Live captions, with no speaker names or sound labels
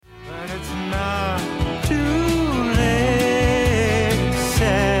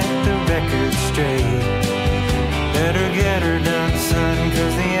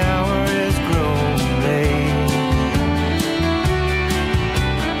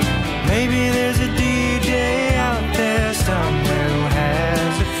maybe there's a DJ out there somewhere who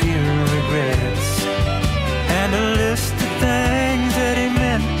has a few regrets and a list of things that he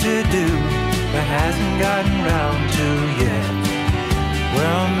meant to do but hasn't gotten round to yet.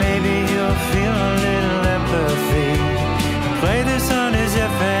 Well, maybe he'll feel a little empathy and play this on his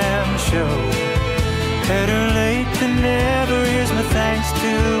FM show. Better late than never. Here's my thanks to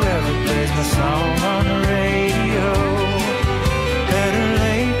whoever plays my song on the radio. Better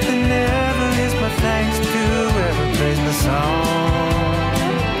late than never. Here's my thanks to whoever plays my song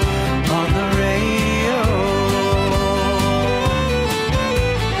on the radio.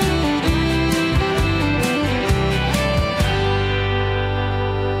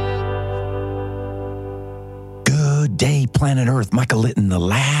 Good day, planet Earth. Michael Litton, the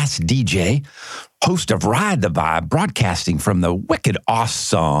last DJ, host of Ride the Vibe, broadcasting from the wicked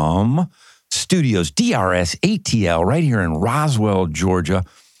awesome studios, DRS ATL, right here in Roswell, Georgia.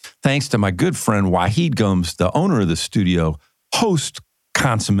 Thanks to my good friend Wahid Gums, the owner of the studio, host,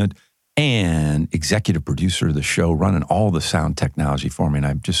 consummate, and executive producer of the show, running all the sound technology for me. And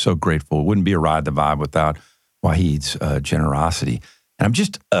I'm just so grateful. It wouldn't be a Ride the Vibe without Wahid's generosity. And I'm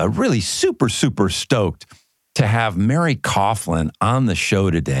just really super, super stoked to have Mary Coughlin on the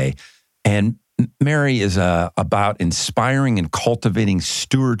show today. And Mary is about inspiring and cultivating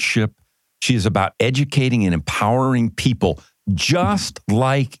stewardship. She is about educating and empowering people just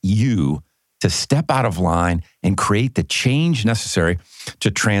like you to step out of line and create the change necessary to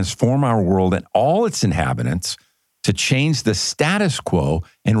transform our world and all its inhabitants, to change the status quo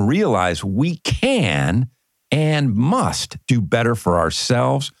and realize we can and must do better for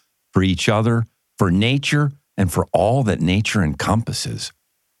ourselves, for each other, for nature, and for all that nature encompasses.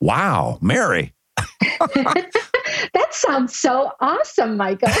 Wow, Mary. That sounds so awesome,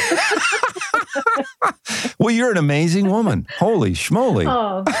 Michael. Well, you're an amazing woman. Holy schmoly.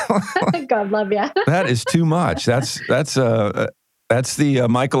 Oh, God love you. That is too much. That's the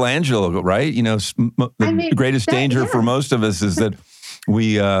Michelangelo, right? You know, the greatest danger for most of us is that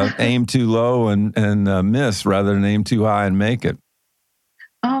we aim too low and miss rather than aim too high and make it.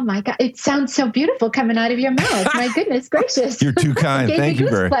 Oh my God. It sounds so beautiful coming out of your mouth. My goodness gracious. You're too kind. Thank you,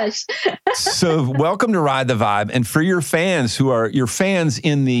 Barry. So welcome to Ride the Vibe. And for your fans who are your fans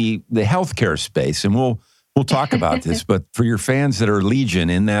in the healthcare space, and we'll talk about this, but for your fans that are legion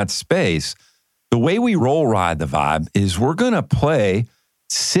in that space, the way we roll Ride the Vibe is we're going to play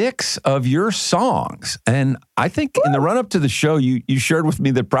 6 of your songs. And I think in the run up to the show, you shared with me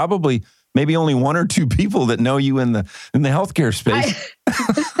that probably maybe only 1 or 2 people that know you in the healthcare space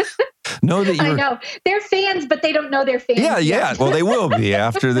know that you're. I know they're fans, but they don't know they're fans. Yeah. Well, they will be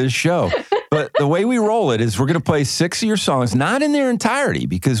after this show. But the way we roll it is we're going to play 6 of your songs, not in their entirety,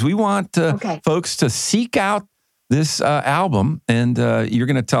 because we want folks to seek out this album, and you're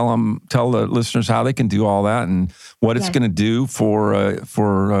going to tell the listeners how they can do all that and what it's going to do for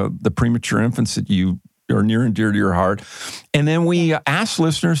the premature infants that you are near and dear to your heart. And then we ask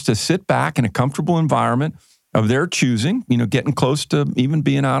listeners to sit back in a comfortable environment of their choosing, getting close to even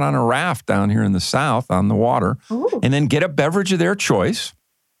being out on a raft down here in the South on the water. Ooh. And then get a beverage of their choice.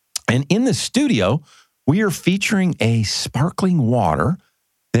 And in the studio, we are featuring a sparkling water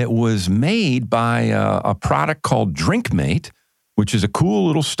that was made by a product called DrinkMate, which is a cool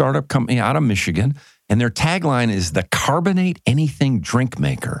little startup company out of Michigan. And their tagline is the Carbonate Anything Drink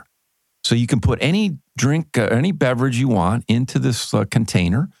Maker. So you can put any drink, any beverage you want into this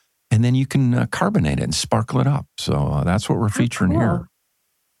container, and then you can carbonate it and sparkle it up. So that's what we're featuring here.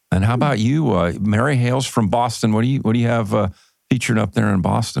 And how about you? Mary hails from Boston. What do you have featured up there in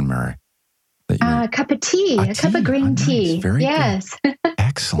Boston, Mary? A cup of tea, a cup of green tea. Very good.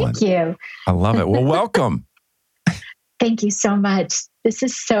 Excellent. Thank you. I love it. Well, welcome. Thank you so much. This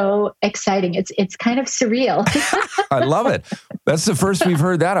is so exciting. It's kind of surreal. I love it. That's the first we've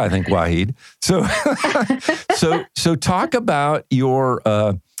heard that, I think, Wahid. So talk about your,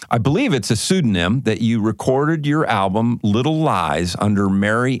 I believe it's a pseudonym that you recorded your album, Little Lies, under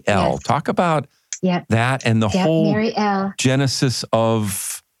Mary L. Yes. Talk about that and the whole Mary L. genesis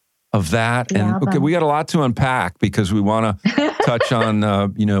of that. The and album. Okay, we got a lot to unpack because we want to touch on,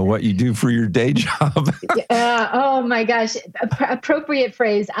 what you do for your day job. Oh my gosh. Appropriate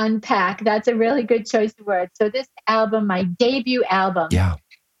phrase, unpack. That's a really good choice of words. So this album, my debut album,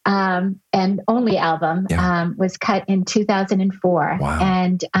 and only album, was cut in 2004. Wow.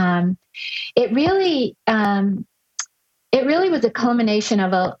 And it really was a culmination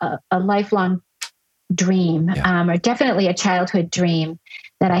of a lifelong dream, or definitely a childhood dream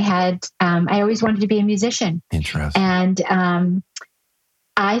that I had. I always wanted to be a musician. Interesting. And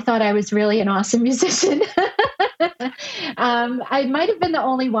I thought I was really an awesome musician. I might have been the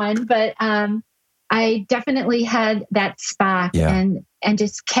only one, but I definitely had that spark and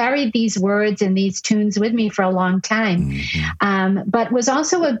just carried these words and these tunes with me for a long time. But was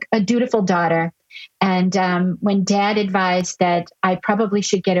also a dutiful daughter. And when Dad advised that I probably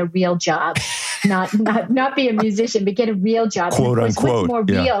should get a real job, not be a musician, but get a real job, quote and of course, unquote, what's more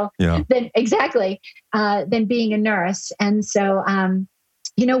real than being a nurse. And so,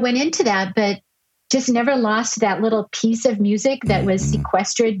 went into that, but just never lost that little piece of music that was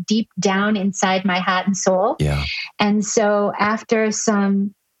sequestered deep down inside my heart and soul. Yeah. And so after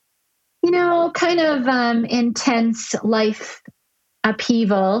some, kind of intense life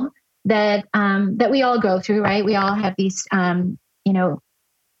upheaval that we all go through, right? We all have these,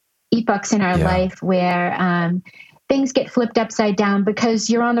 epochs in our life where things get flipped upside down because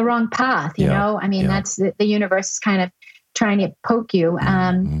you're on the wrong path. That's the universe is kind of trying to poke you.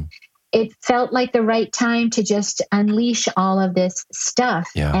 It felt like the right time to just unleash all of this stuff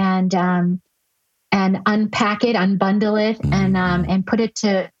and unpack it, unbundle it, and put it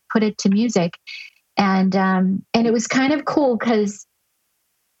to music. And it was kind of cool because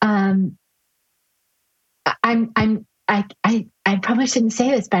I probably shouldn't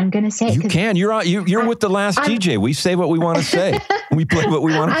say this, but I'm going to say it. You can. You're with the last DJ. We say what we want to say. We play what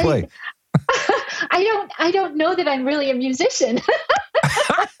we want to play. I don't know that I'm really a musician,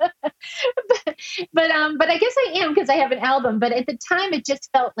 but I guess I am because I have an album. But at the time, it just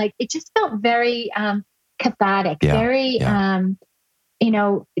felt very cathartic, very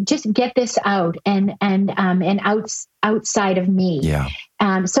just get this out and outside of me. Yeah.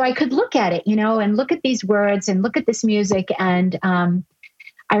 So I could look at it, and look at these words and look at this music. And I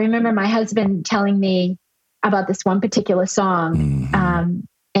remember my husband telling me about this one particular song,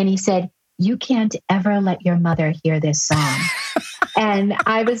 and he said, "You can't ever let your mother hear this song." And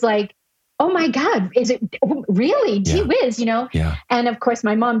I was like, "Oh my God, is it really? Gee whiz, Yeah. And of course,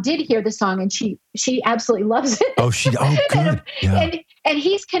 my mom did hear the song, and she absolutely loves it. Oh, good. Yeah. And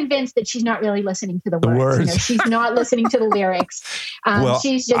he's convinced that she's not really listening to the words. She's not listening to the lyrics.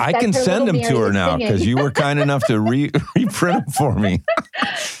 She's just, I can send them to her now because you were kind enough to reprint them for me.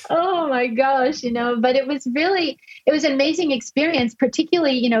 Oh my gosh, but it was an amazing experience,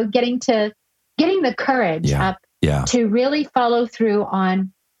 particularly, getting the courage up to really follow through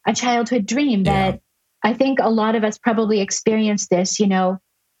on a childhood dream that I think a lot of us probably experience this, you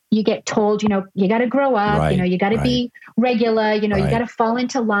get told, you got to grow up, you got to be regular, you got to fall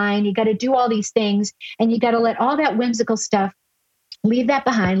into line, you got to do all these things, and you got to let all that whimsical stuff, leave that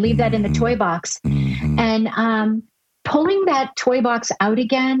behind, leave that in the toy box. And pulling that toy box out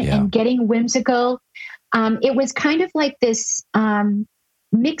again and getting whimsical, it was kind of like this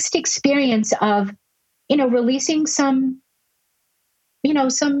mixed experience of, releasing some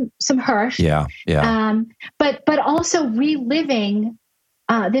hurt. But also reliving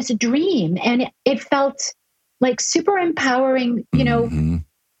this dream. And it felt like super empowering,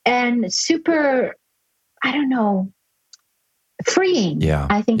 and super, I don't know, freeing,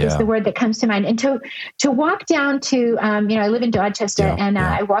 I think is the word that comes to mind. And to walk down to, I live in Dorchester, and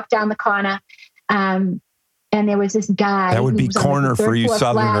I walked down the corner, and there was this guy. That would be corner for you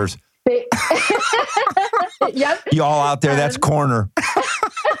Southerners. Yep. Y'all out there, that's corner.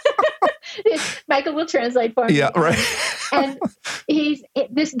 Michael will translate for me. Yeah, right. And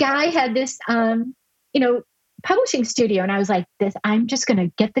this guy had this, publishing studio. And I was like, I'm just going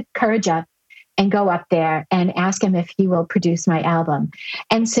to get the courage up and go up there and ask him if he will produce my album.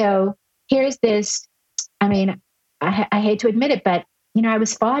 And so here's this, I hate to admit it, but I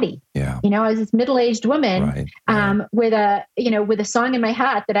was 40. Yeah. I was this middle-aged woman, with a song in my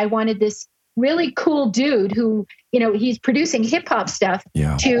heart that I wanted this really cool dude who, he's producing hip hop stuff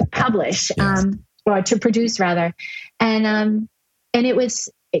to publish, or to produce rather. And he was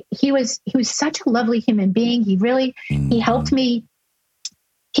such a lovely human being. He really, he helped me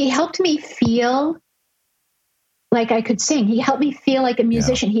feel like I could sing. He helped me feel like a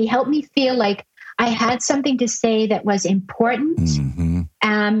musician. He helped me feel like I had something to say that was important,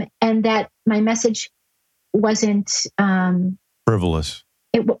 and that my message wasn't frivolous.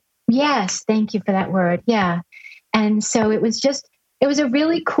 Yes, thank you for that word. Yeah, and so it was a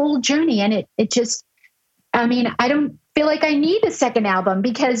really cool journey, and it just, I don't feel like I need a second album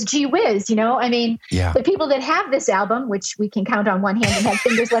because gee whiz, the people that have this album, which we can count on one hand and have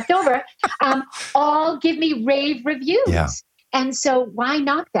fingers left over, all give me rave reviews, and so why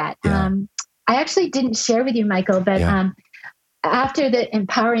not that? I actually didn't share with you, Michael, but after the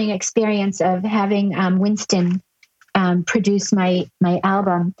empowering experience of having Winston produce my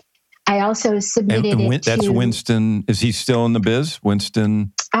album, I also submitted it that's to... Winston. Is he still in the biz?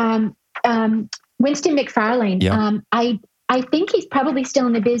 Winston? Winston McFarlane. Yeah. I think he's probably still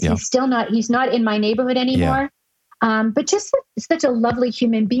in the biz. Yeah. He's not in my neighborhood anymore. Yeah. But just such a lovely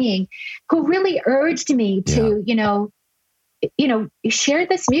human being who really urged me to, share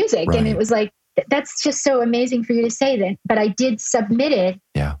this music. Right. And it was like, that's just so amazing for you to say that. But I did submit it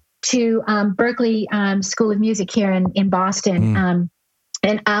to Berklee School of Music here in Boston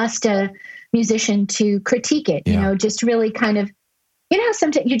and asked a musician to critique it, just really kind of,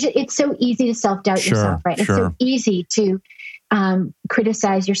 sometimes it's so easy to self-doubt yourself, right? It's so easy to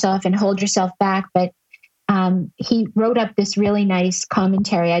criticize yourself and hold yourself back. But he wrote up this really nice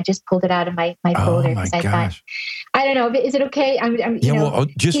commentary. I just pulled it out of my folder because I thought, I don't know, is it okay?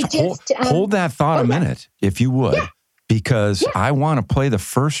 Hold that thought a minute, if you would, because I want to play the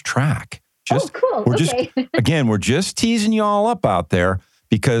first track. Cool. We're just teasing you all up out there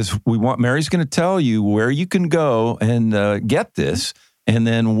because Mary's going to tell you where you can go and get this, and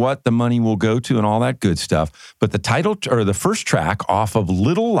then what the money will go to and all that good stuff. But the title or the first track off of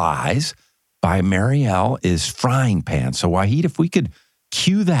Little Lies by Marielle is Frying Pan. So Wahid, if we could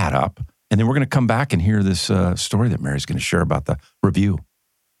cue that up, and then we're going to come back and hear this story that Mary's going to share about the review.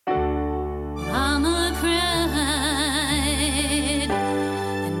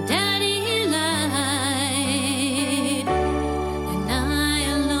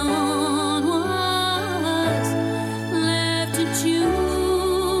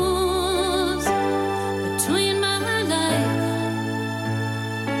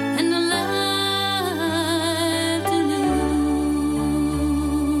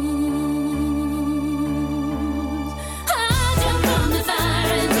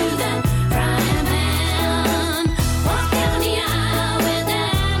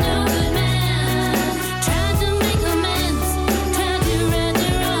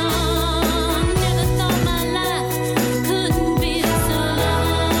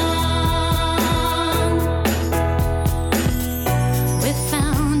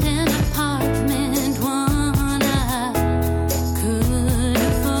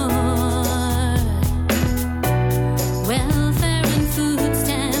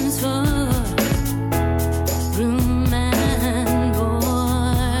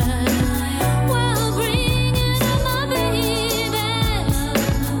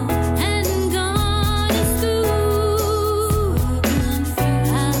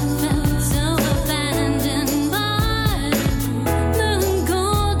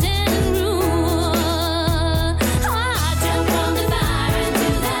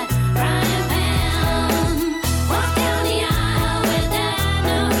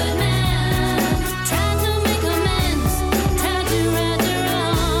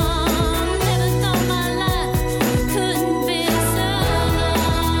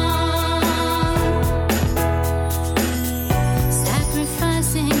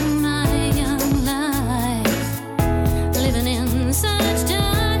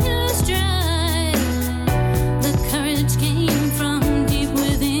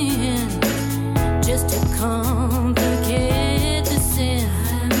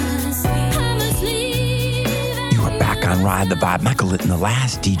 Ride the Vibe. Michael Litton, the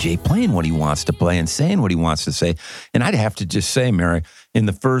last DJ, playing what he wants to play and saying what he wants to say. And I'd have to just say, Mary, in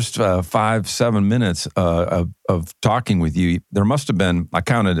the first 5-7 minutes of talking with you, there must have been, I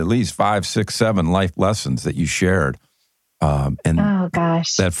counted at least 5, 6, 7 life lessons that you shared. And oh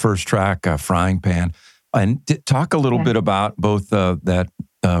gosh, that first track, Frying Pan, and talk a little bit about both that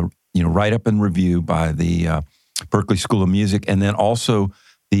write up and review by the Berklee School of Music, and then also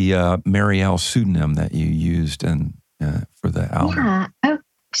the Marielle pseudonym that you used for the album. Yeah, oh,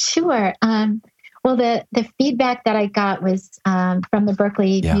 sure. Well, the feedback that I got was from the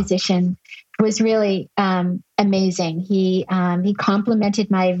Berklee musician was really amazing. He complimented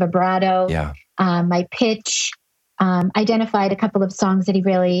my vibrato, my pitch, identified a couple of songs that he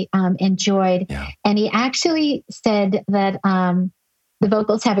really enjoyed. Yeah. And he actually said that the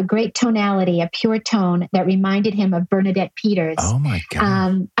vocals have a great tonality, a pure tone that reminded him of Bernadette Peters. Oh my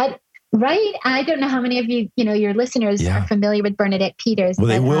God. Right? I don't know how many of you, your listeners are familiar with Bernadette Peters. Well,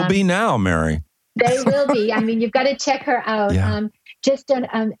 they will be now, Mary. They will be. I mean, you've got to check her out. Yeah. Just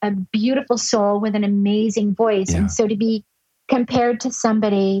a beautiful soul with an amazing voice. Yeah. And so to be compared to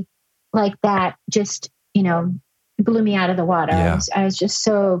somebody like that just, blew me out of the water. Yeah. I was just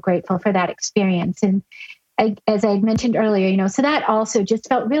so grateful for that experience. And as I mentioned earlier, so that also just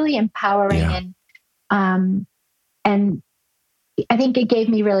felt really empowering and I think it gave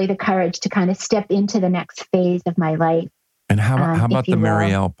me really the courage to kind of step into the next phase of my life. And how about the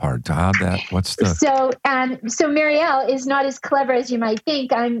Marielle part? What's the... So Marielle is not as clever as you might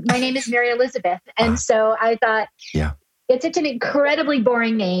think. My name is Mary Elizabeth. And so I thought it's such an incredibly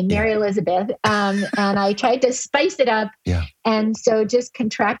boring name, Mary Elizabeth. And I tried to spice it up. Yeah. And so just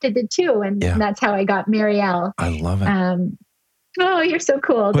contracted the two. And that's how I got Marielle. I love it. Oh, you're so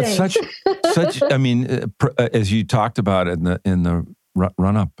cool. But Thanks. such, I mean, as you talked about in the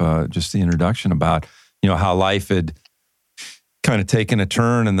run up, just the introduction about, how life had kind of taken a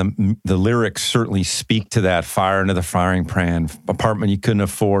turn, and the lyrics certainly speak to that. Fire into the firing pan, apartment you couldn't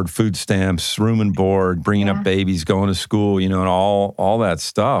afford, food stamps, room and board, bringing up babies, going to school, and all that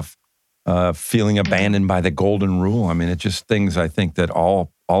stuff. Feeling abandoned by the golden rule. I mean, it's just things I think that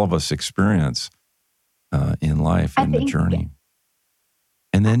all of us experience in life and the journey.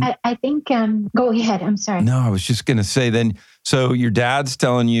 And then I think, go ahead. I'm sorry. No, I was just going to say then, so your dad's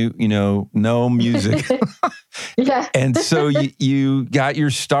telling you, no music. Yeah. And so you got your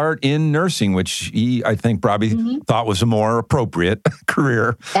start in nursing, which he, I think, probably thought was a more appropriate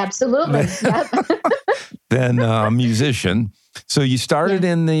career. Absolutely. Than a musician. So you started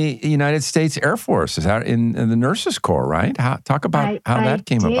in the United States Air Force. Is that in the Nurses Corps, right? Talk about how that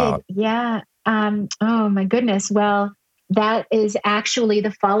came about. Yeah. Oh, my goodness. Well, that is actually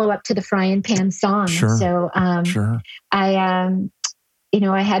the follow-up to the Frying Pan song. Sure. So I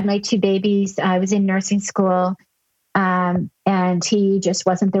had my two babies. I was in nursing school, and he just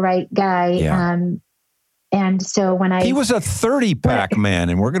wasn't the right guy. Yeah. And so when he was a 30-pack man,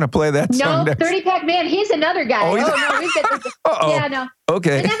 and we're going to play that song next. 30-pack man. He's another guy. Oh, no. Yeah, no.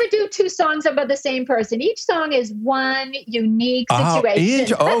 Okay. I never do two songs about the same person. Each song is one unique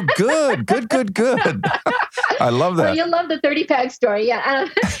situation. Good. I love that. Well, you'll love the 30-pack story. Yeah.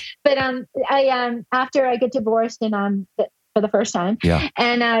 But after I get divorced and for the first time,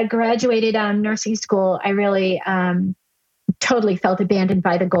 and graduated nursing school, I really totally felt abandoned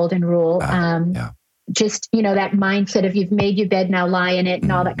by the golden rule. Just, that mindset of you've made your bed, now lie in it, and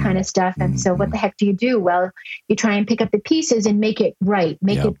all that kind of stuff. And so what the heck do you do? Well, you try and pick up the pieces and make it right.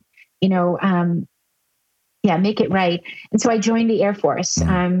 Make it right. And so I joined the Air Force,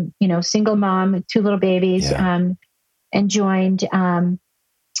 single mom, two little babies, and joined, and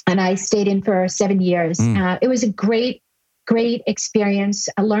I stayed in for 7 years. It was a great experience.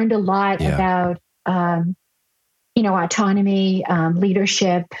 I learned a lot about, autonomy,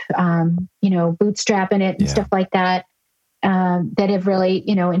 leadership, bootstrapping it and stuff like that, that have really,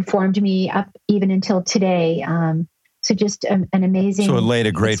 informed me up even until today. So just an amazing. So it laid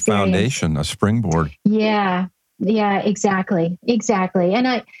a great foundation, a springboard. Yeah, exactly. And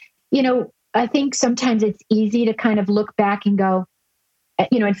I think sometimes it's easy to kind of look back and go,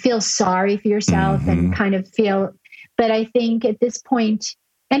 and feel sorry for yourself and kind of feel, but I think at this point,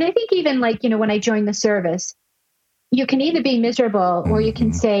 and I think even when I joined the service, you can either be miserable or you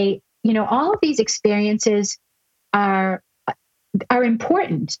can say, all of these experiences are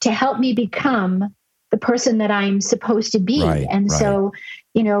important to help me become the person that I'm supposed to be. So,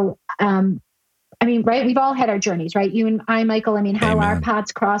 we've all had our journeys, right? You and I, Michael, how our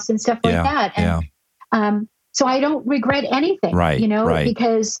paths cross and stuff like that. And so I don't regret anything,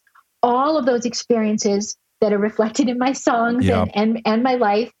 because all of those experiences that are reflected in my songs and my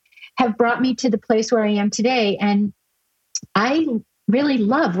life have brought me to the place where I am today. And I really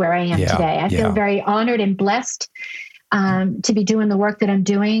love where I am today. I feel very honored and blessed to be doing the work that I'm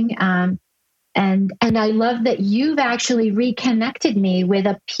doing. And I love that you've actually reconnected me with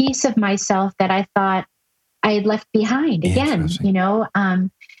a piece of myself that I thought I had left behind again,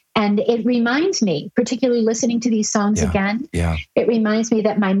 and it reminds me, particularly listening to these songs again, it reminds me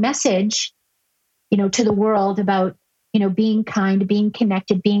that my message, to the world about, being kind, being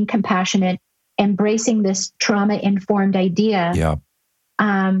connected, being compassionate, embracing this trauma-informed idea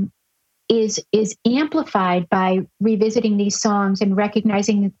is amplified by revisiting these songs and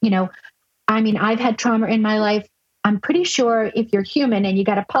recognizing, I've had trauma in my life. I'm pretty sure if you're human and you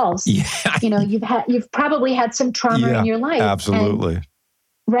got a pulse, you've probably had some trauma in your life. Absolutely.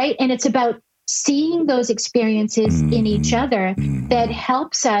 Right. And it's about seeing those experiences in each other that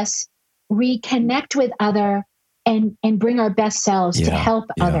helps us reconnect with other and bring our best selves to help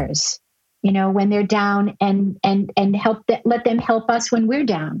others, when they're down and let them help us when we're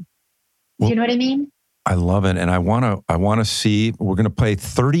down. Do you know what I mean? I love it. And I want to see, we're going to play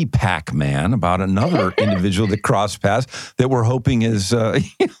 30-pack man about another individual that crossed paths that we're hoping is,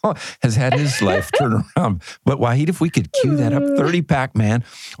 has had his life turn around. But Wahid, if we could cue that up, 30-pack man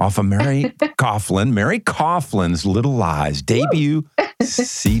off of Mary Coughlin's Little Lies debut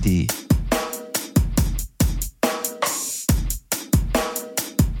CD.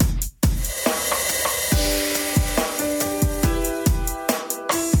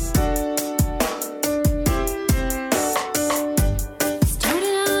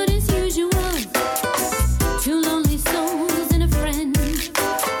 Started out as usual, two lonely souls.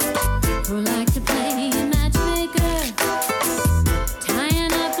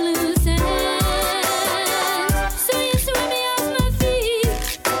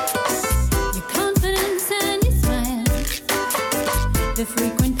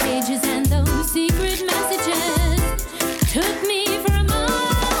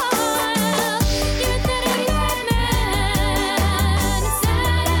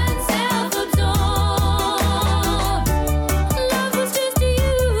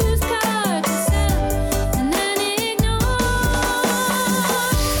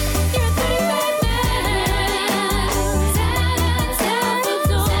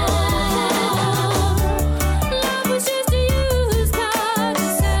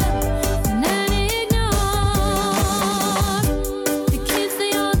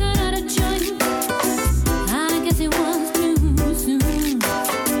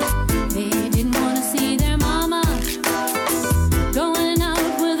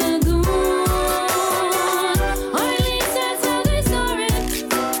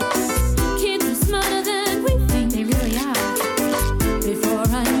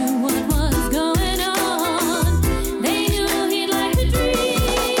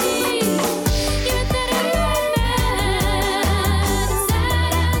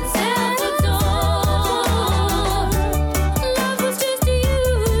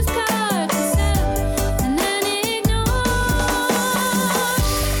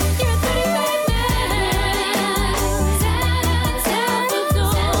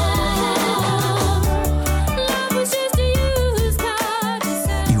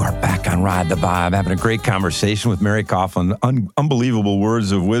 Ride the Vibe, having a great conversation with Mary Coughlin. Unbelievable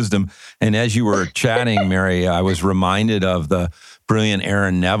words of wisdom. And as you were chatting, Mary, I was reminded of the brilliant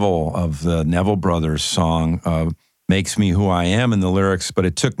Aaron Neville of the Neville Brothers song, Makes Me Who I Am in the lyrics, but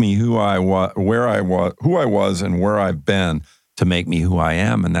it took me who I was and where I've been to make me who I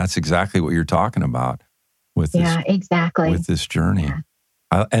am. And that's exactly what you're talking about with this, exactly. With this journey. Yeah.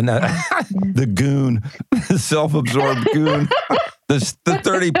 The goon, the self-absorbed goon, the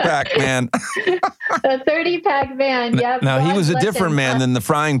 30-pack man. The 30-pack man, yep. Now, he was a different man than the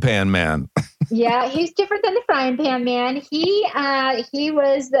frying pan man. Yeah, he's different than the frying pan man. He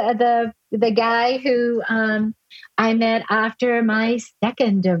was the guy who I met after my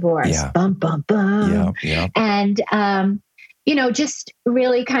second divorce. Yeah. Bum, bum, bum. Yeah. And, just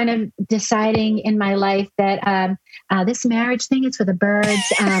really kind of deciding in my life that this marriage thing is for the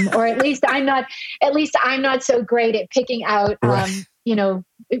birds, or at least I'm not so great at picking out,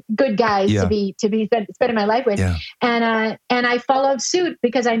 good guys to be spending my life with. Yeah. And I followed suit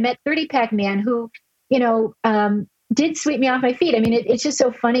because I met 30-pack man who, did sweep me off my feet. I mean, it's just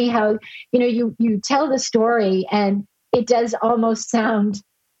so funny how, you tell the story and it does almost sound,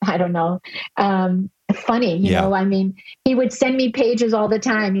 I don't know, funny, you know. I mean, he would send me pages all the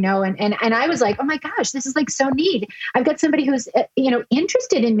time, and I was like, oh my gosh, this is like so neat. I've got somebody who's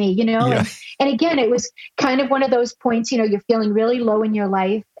interested in me, and again, it was kind of one of those points, you're feeling really low in your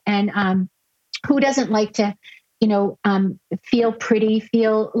life, and who doesn't like to feel pretty,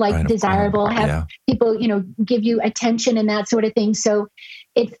 feel like desirable, have people give you attention and that sort of thing. So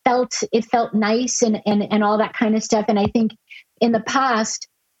it felt nice and all that kind of stuff. And I think in the past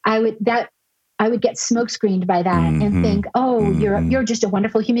I would get smokescreened by that and think, oh, you're just a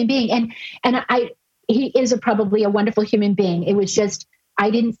wonderful human being. And he is probably a wonderful human being. It was just, I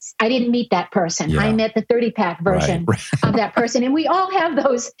didn't meet that person. Yeah. I met the 30-pack version of that person. And we all have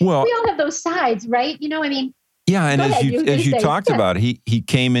those, sides, right? Yeah. And as you talked about, he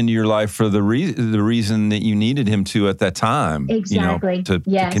came into your life for the reason that you needed him to at that time, exactly. To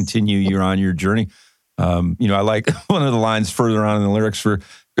continue on your journey. I like one of the lines further on in the lyrics for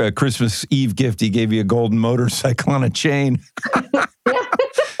Christmas Eve gift. He gave you a golden motorcycle on a chain.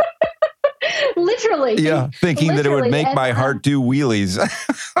 Literally. Yeah. Thinking that it would make my heart do wheelies.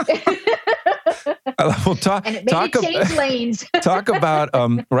 Well, change lanes. Talk about,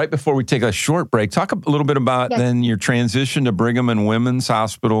 right before we take a short break, talk a little bit about then your transition to Brigham and Women's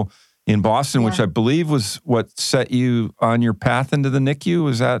Hospital in Boston, which I believe was what set you on your path into the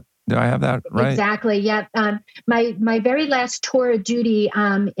NICU. Did I have that right? Exactly. Yeah. My very last tour of duty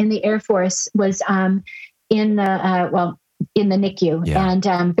in the Air Force was in the NICU, and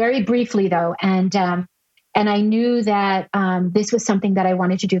very briefly though, and I knew that this was something that I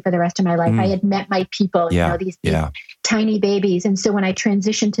wanted to do for the rest of my life. I had met my people, these tiny babies, and so when I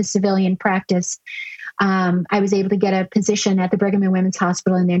transitioned to civilian practice, I was able to get a position at the Brigham and Women's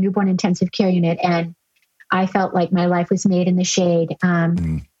Hospital in their newborn intensive care unit, and I felt like my life was made in the shade.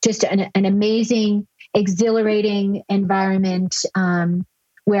 Just an amazing, exhilarating environment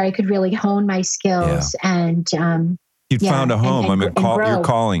where I could really hone my skills and. You'd found a home. Your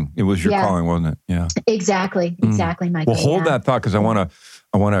calling. It was your calling, wasn't it? Yeah. Exactly, Michael. Well, hold that thought because I want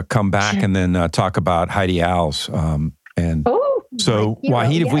to come back and then talk about Heidi Alves.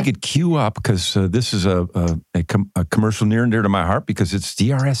 Wahid, if we could cue up, because this is a commercial near and dear to my heart because it's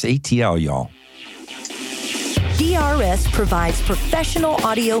DRS ATL, y'all. DRS provides professional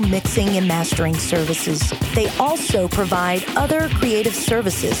audio mixing and mastering services. They also provide other creative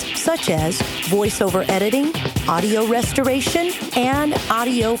services such as voiceover editing, audio restoration, and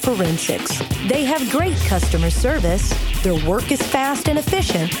audio forensics. They have great customer service, their work is fast and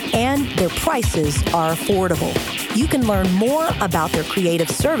efficient, and their prices are affordable. You can learn more about their creative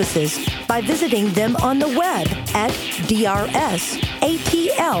services by visiting them on the web at drsatl.com.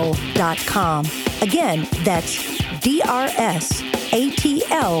 Again, that's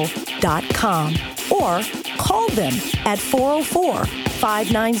drsatl.com, or call them at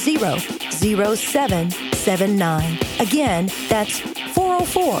 404-590-0779. Again, that's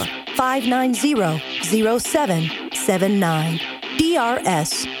 404-590-0779.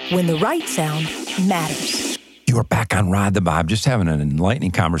 DRS, when the right sound matters. You are back on Ride the Vibe, just having an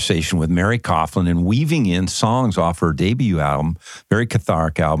enlightening conversation with Mary Coughlin and weaving in songs off her debut album, very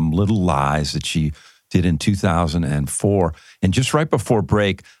cathartic album, Little Lies, that she did in 2004. And just right before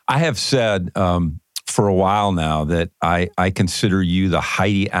break, I have said for a while now that I consider you the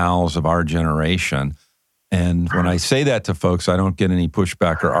Heidi Alves of our generation. And when I say that to folks, I don't get any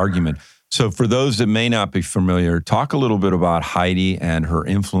pushback or argument. So for those that may not be familiar, talk a little bit about Heidi and her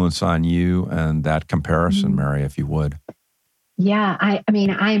influence on you and that comparison, Mary, if you would. Yeah, I mean,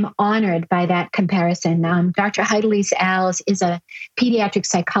 I'm honored by that comparison. Dr. Heidelise Alls is a pediatric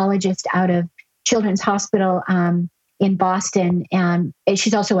psychologist out of Children's Hospital in Boston. And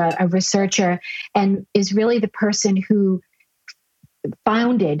she's also a researcher and is really the person who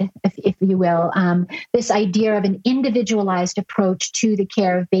founded, if you will, this idea of an individualized approach to the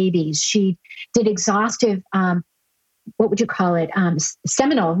care of babies. She did exhaustive what would you call it,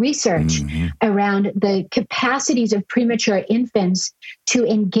 seminal research around the capacities of premature infants to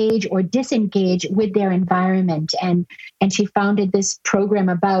engage or disengage with their environment. And she founded this program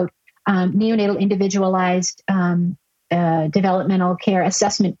about neonatal individualized developmental care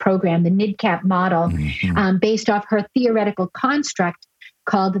assessment program, the NIDCAP model, based off her theoretical construct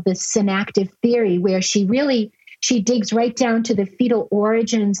called the synactive theory, where she digs right down to the fetal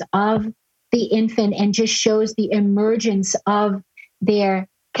origins of the infant and just shows the emergence of their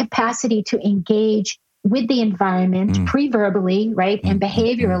capacity to engage with the environment pre-verbally, right, and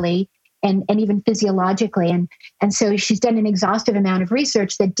behaviorally, and even physiologically. And so she's done an exhaustive amount of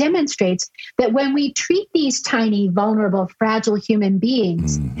research that demonstrates that when we treat these tiny, vulnerable, fragile human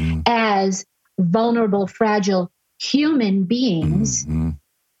beings as vulnerable, fragile human beings,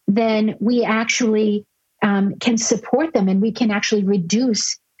 then we actually can support them, and we can actually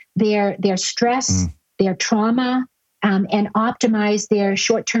reduce their stress, their trauma, and optimize their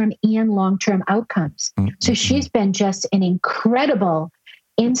short-term and long-term outcomes. So she's been just an incredible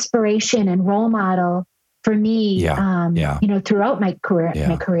inspiration and role model for me, throughout my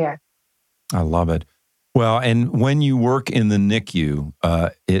career. I love it. Well, and when you work in the NICU,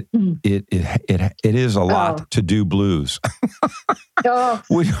 it is a lot to do blues,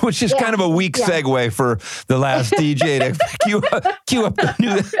 which is kind of a weak segue for the last DJ to cue up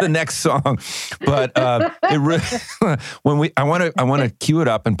the next song. But I want to cue it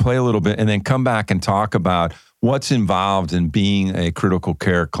up and play a little bit, and then come back and talk about what's involved in being a critical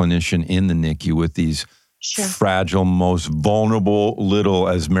care clinician in the NICU with these fragile, most vulnerable, little,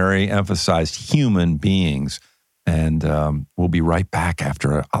 as Mary emphasized, human beings. And we'll be right back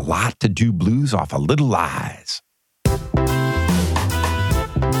after a lot to do blues off of Little Lies. I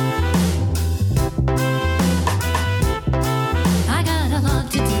got a lot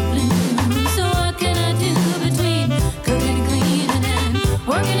to do blues, so what can I do between cooking and cleaning and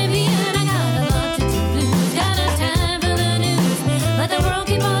working and being? I got a lot to do blues, got no time for the news, let the world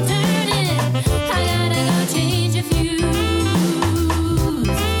keep on turning. I gotta go change a fuse.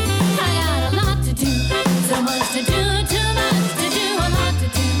 I got a lot to do, so much to do, too much to do, a lot to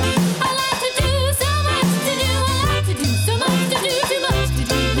do. A lot to do, so much to do, a lot to do, so much to do, too much to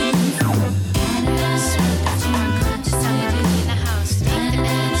do. Canada, unconscious, how you do in the house. Paint the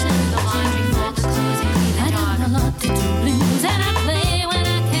beds, the laundry, fold the clothes, and clean the dog. I got a lot to do blues, and I play when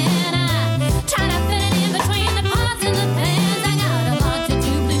I can. I try to fit it in between the pots and the pans. I got a lot to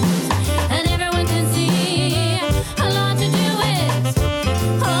do blues, and everyone can see a lot to do is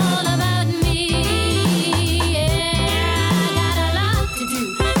all about me. Yeah, I got a lot to do,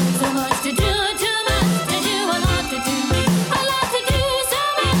 so much to do, too much to do, a lot to do, a lot to do, so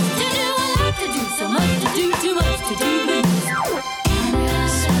much to do, a lot to do, so much to do, too much to do. Canada,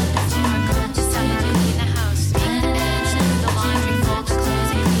 unconscious, how you do in the house. Paint the beds, the laundry, fold the clothes,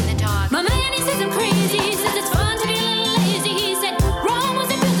 and clean the dog. My man, he says I'm crazy. He says it's fun to be a little lazy. He said Rome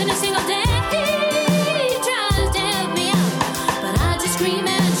wasn't built in a single day. He tries to help me out, but I just scream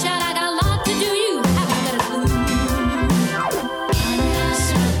and shout. I got a lot to do. You haven't got a clue. Canada,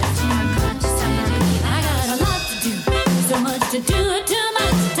 unconscious, how you do in the house. I got a lot to do, so much to do, too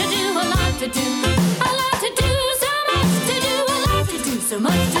much to do, a lot to do, a lot to do, so much to do, a lot to do, so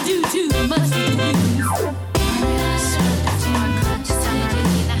much to do, too much to do. Unconscious, how you do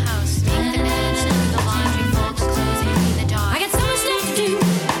in the house. Paint the beds, the laundry, fold the clothes, and clean the dog. I got so much stuff to do,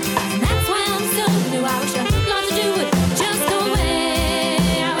 and that's why I'm so blue. I wish a lot to do would just go away.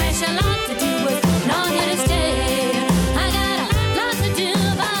 I wish a lot to do was not here to stay. I got a lot to do,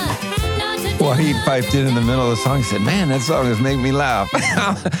 but not to do. Well, he piped in the middle of the song. He said, "Man, that song is making me laugh."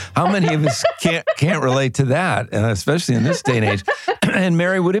 How many of us can't relate to that, especially in this day and age? And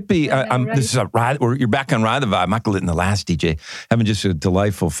Mary, would it be? This is a ride. You're back on Ride the Vibe. Michael Litton, the last DJ, having just a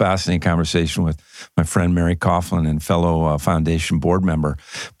delightful, fascinating conversation with my friend Mary Coughlin and fellow foundation board member.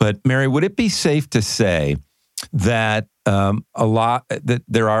 But Mary, would it be safe to say that that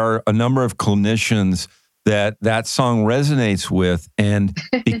there are a number of clinicians that song resonates with, and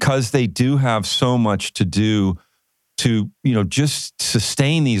because they do have so much to do to, just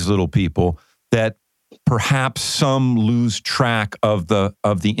sustain these little people, that perhaps some lose track of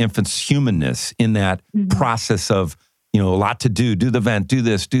the infant's humanness in that process of, a lot to do the vent, do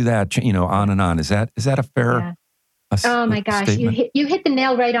this, do that, on and on. Is that a fair Oh my gosh, statement? you hit the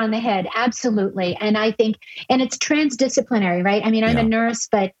nail right on the head. Absolutely. And I think, and it's transdisciplinary, right? I mean, I'm a nurse,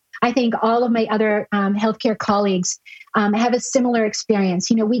 but I think all of my other healthcare colleagues have a similar experience.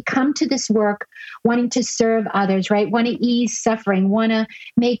 You know, we come to this work wanting to serve others, right? Want to ease suffering, want to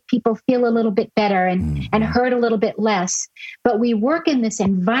make people feel a little bit better and hurt a little bit less. But we work in this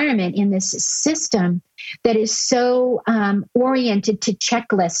environment, in this system that is so oriented to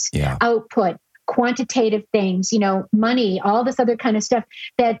checklists, output, quantitative things, you know, money, all this other kind of stuff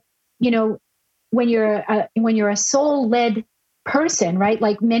that, you know, when you're a soul-led person, right?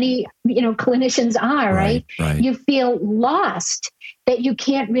 Like many, you know, clinicians are, right? You feel lost, that you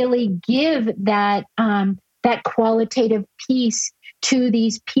can't really give that, that qualitative piece to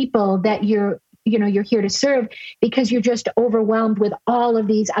these people that you're here to serve, because you're just overwhelmed with all of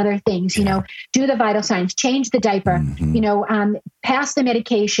these other things, you know, do the vital signs, change the diaper, you know, pass the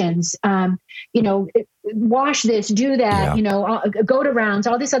medications, you know, wash this, do that, you know, go to rounds,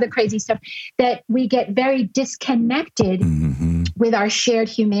 all this other crazy stuff, that we get very disconnected with our shared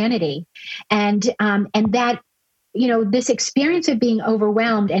humanity. And that, you know, this experience of being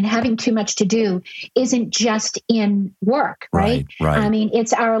overwhelmed and having too much to do isn't just in work, right? I mean,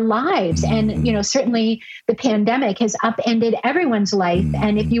 it's our lives. And, you know, certainly the pandemic has upended everyone's life.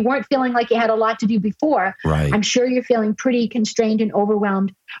 And if you weren't feeling like you had a lot to do before, I'm sure you're feeling pretty constrained and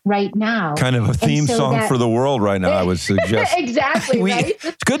overwhelmed right now. Kind of a theme song for the world right now, I would suggest. Exactly, right?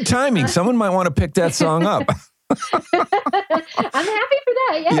 It's good timing. Someone might want to pick that song up. I'm happy for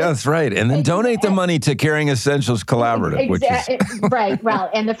that. Yes, right. And then donate the money to Caring Essentials Collaborative, which is right. Well,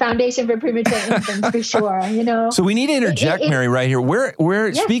 and the Foundation for Premature Infants, for sure. You know. So we need to interject, Mary, right here.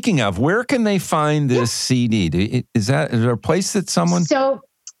 Where speaking of, where can they find this CD? Is there a place that someone? So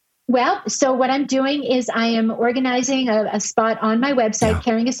what I'm doing is I am organizing a spot on my website,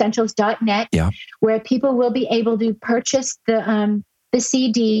 caringessentials.net, where people will be able to purchase the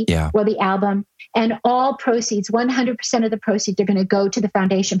CD or the album, and all proceeds, 100% of the proceeds are going to go to the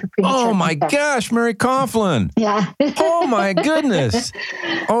Foundation for Premature Infants. Oh my gosh, Mary Coughlin. Yeah. Oh my goodness.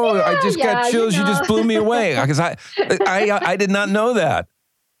 Oh, I just got chills. You just blew me away, because I did not know that.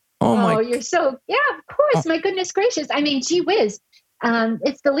 Oh you're so, of course. My goodness gracious. I mean, gee whiz.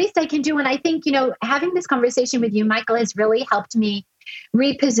 It's the least I can do. And I think, you know, having this conversation with you, Michael, has really helped me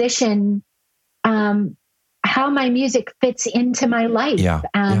reposition how my music fits into my life.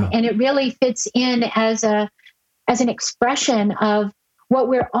 And it really fits in as an expression of what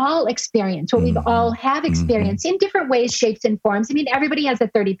we're all experienced, what we've all have experienced in different ways, shapes, and forms. I mean, everybody has a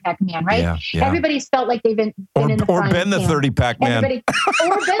 30-pack man, right? Everybody's felt like they've been in the or been the 30-pack man. Or been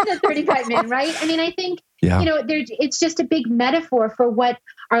the 30-pack man, right? I mean, I think, you know, it's just a big metaphor for what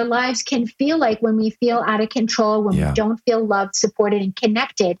our lives can feel like when we feel out of control, when we don't feel loved, supported, and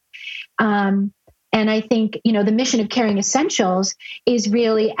connected. And I think, you know, the mission of Caring Essentials is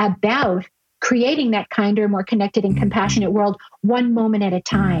really about creating that kinder, more connected and compassionate world, one moment at a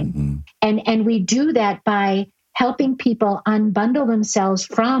time. And we do that by helping people unbundle themselves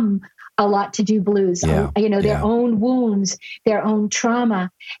from a lot to do blues, you know, their own wounds, their own trauma,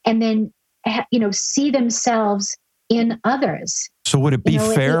 and then, you know, see themselves in others. So would it be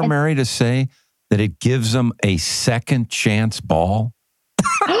fair, Mary, to say that it gives them a second chance ball?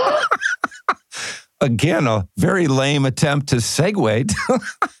 Again, a very lame attempt to segue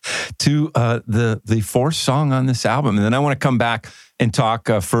to the fourth song on this album. And then I want to come back and talk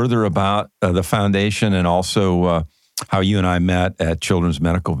further about the foundation and also how you and I met at Children's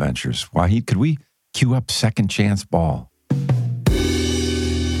Medical Ventures. Wahid, could we cue up Second Chance Ball?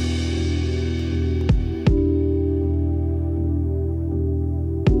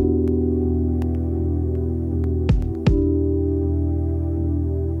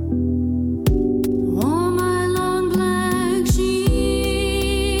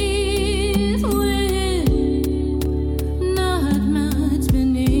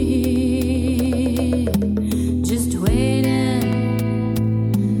 Waiting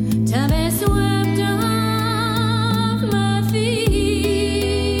to be swept off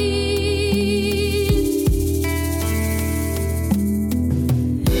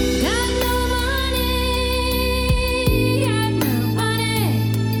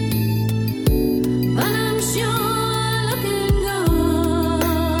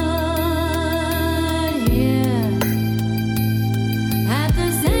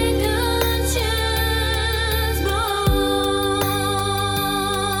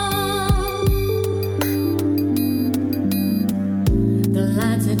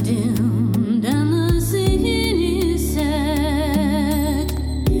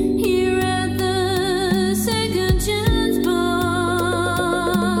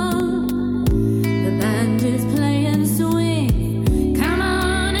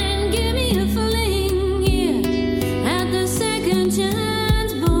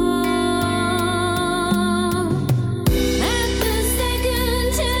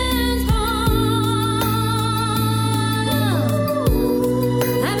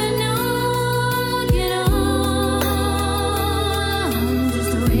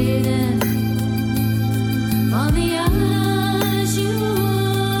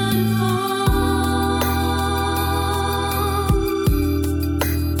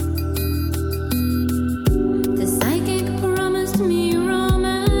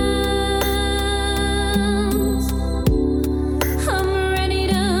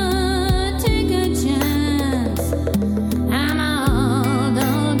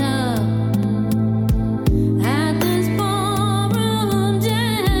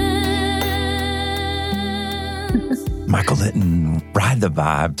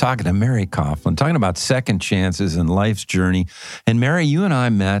Vibe, talking to Mary Coughlin, talking about second chances in life's journey. And Mary, you and I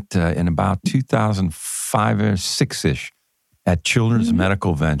met in about 2005 or 6-ish at Children's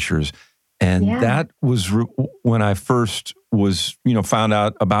Medical Ventures. And that was when I first was, found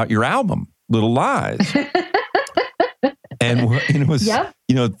out about your album, Little Lies. And it was,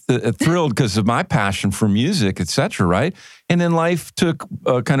 thrilled because of my passion for music, et cetera, right? And then life took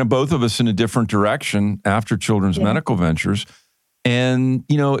kind of both of us in a different direction after Children's Medical Ventures. And,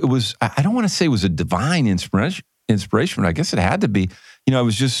 it was, I don't want to say it was a divine inspiration, but I guess it had to be. I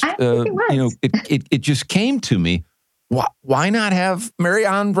was just, it just came to me. Why not have Mary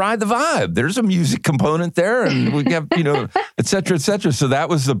on Ride the Vibe? There's a music component there, and we have, et cetera, et cetera. So that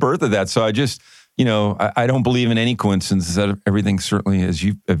was the birth of that. So I just, I don't believe in any coincidences. That everything certainly, as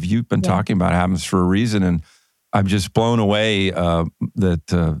you've been talking about, happens for a reason. And I'm just blown away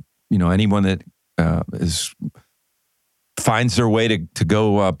that anyone that finds their way to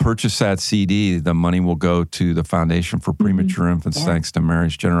go purchase that CD, the money will go to the Foundation for Premature Infants, thanks to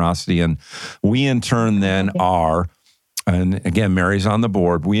Mary's generosity. And we in turn then are, and again, Mary's on the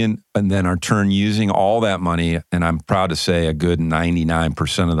board, and then our turn using all that money, and I'm proud to say a good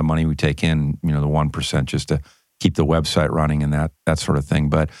 99% of the money we take in, the 1% just to keep the website running and that sort of thing.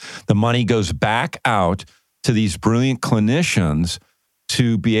 But the money goes back out to these brilliant clinicians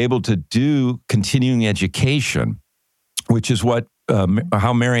to be able to do continuing education, which is what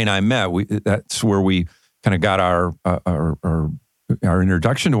how Mary and I met. That's where we kind of got our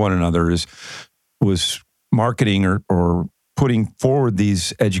introduction to one another was marketing or putting forward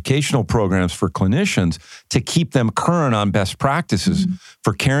these educational programs for clinicians to keep them current on best practices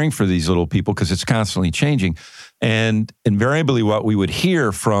for caring for these little people, because it's constantly changing. And invariably what we would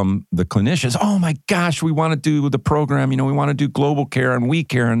hear from the clinicians, oh my gosh, we want to do the program, we want to do global care and we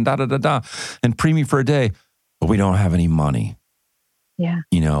care and and Preemie for a Day, but we don't have any money. Yeah.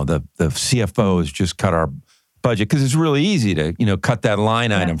 The CFO has just cut our budget, because it's really easy to, cut that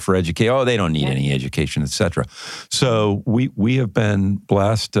line item for education. Oh, they don't need any education, et cetera. So we have been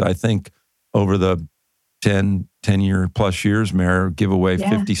blessed, I think, over the 10-year plus years, Mayor, give away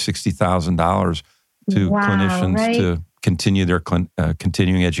 $50,000, $60,000 to clinicians to continue their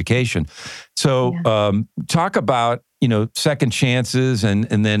continuing education. So talk about, second chances.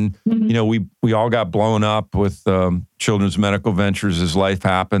 And then, we all got blown up with Children's Medical Ventures as life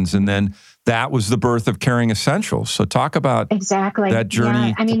happens. And then that was the birth of Caring Essentials. So talk about that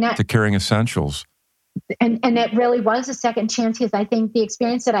journey to Caring Essentials. And that really was a second chance, because I think the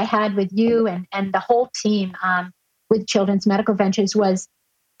experience that I had with you and the whole team with Children's Medical Ventures was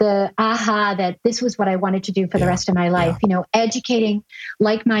the aha that this was what I wanted to do for the rest of my life. Educating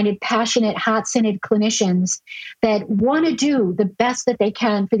like-minded, passionate, heart-centered clinicians that want to do the best that they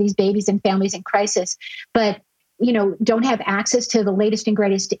can for these babies and families in crisis, but don't have access to the latest and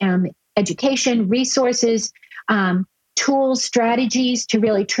greatest education, resources, tools, strategies to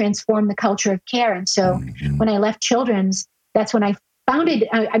really transform the culture of care. And so when I left Children's, that's when I founded,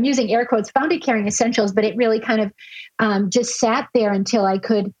 I'm using air quotes, founded Caring Essentials, but it really kind of just sat there until I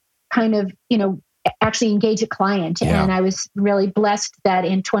could kind of, actually engage a client. Yeah. And I was really blessed that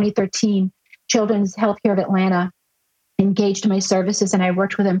in 2013, Children's Healthcare of Atlanta engaged my services, and I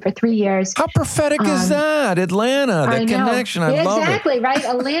worked with them for 3 years. How prophetic is that? Atlanta, the connection. I love it. Exactly, right?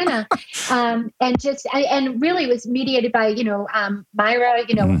 Atlanta. And really was mediated by, Myra,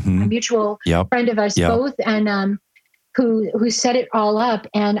 a mutual friend of ours both, and who set it all up.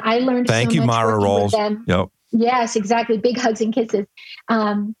 And I learned Thank so you, much Myra working Rolls. with them. Yep. Yes, exactly. Big hugs and kisses.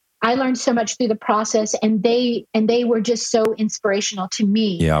 I learned so much through the process, and they were just so inspirational to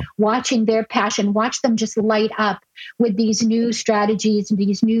me. Yeah. Watching their passion, watch them just light up with these new strategies,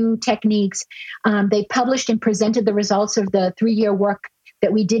 these new techniques. They published and presented the results of the 3-year work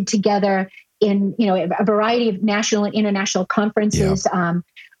that we did together in a variety of national and international conferences. Yeah.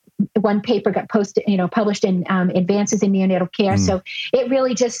 One paper got published in Advances in Neonatal Care. So it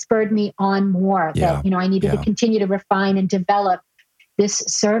really just spurred me on more that I needed to continue to refine and develop this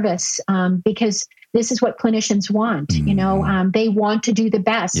service, because this is what clinicians want. They want to do the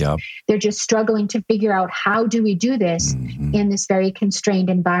best. Yep. They're just struggling to figure out, how do we do this in this very constrained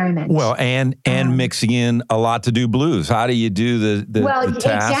environment? Well, and mixing in a lot to do blues. How do you do the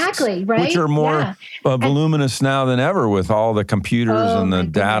tasks, exactly, right? Which are more voluminous now than ever with all the computers and the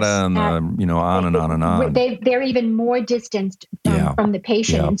data and on and on and on. They're even more distanced from the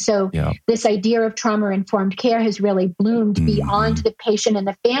patient. And so this idea of trauma-informed care has really bloomed beyond the patient and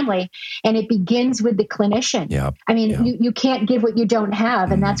the family. And it begins begins with the clinician. Yeah. I mean, you can't give what you don't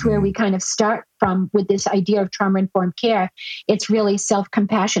have. And that's where we kind of start from with this idea of trauma-informed care. It's really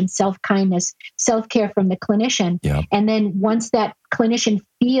self-compassion, self-kindness, self-care from the clinician. Yeah. And then once that clinician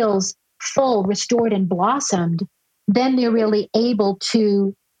feels full, restored, and blossomed, then they're really able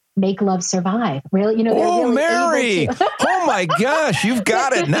to make love survive. Really, they're really Mary! able to. Oh my gosh, you've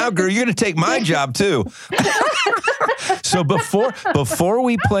got it now, girl. You're going to take my job too. So before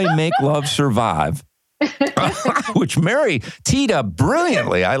we play Make Love Survive, which Mary teed up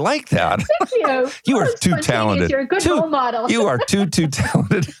brilliantly. I like that. Thank you. You are It's too spontaneous. talented. You're a good role model. You are too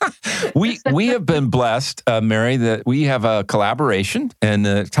talented. We have been blessed, Mary, that we have a collaboration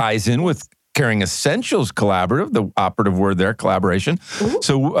and ties in with Caring Essentials Collaborative, the operative word there, collaboration. Ooh.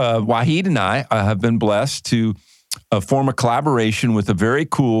 So Wahid and I have been blessed to form a collaboration with a very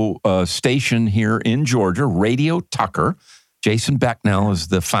cool station here in Georgia, Radio Tucker. Jason Becknell is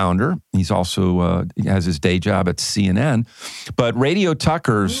the founder. He's also has his day job at CNN. But Radio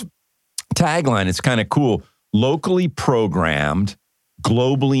Tucker's tagline is kind of cool: locally programmed,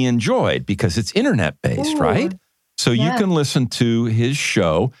 globally enjoyed, because it's internet-based, right? So you can listen to his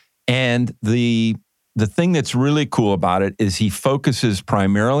show. And the thing that's really cool about it is he focuses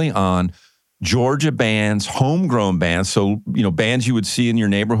primarily on Georgia bands, homegrown bands. So, bands you would see in your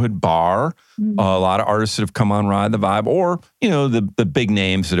neighborhood bar, a lot of artists that have come on Ride the Vibe, or, the big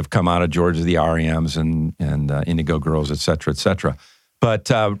names that have come out of Georgia, the REMs and Indigo Girls, et cetera, et cetera. But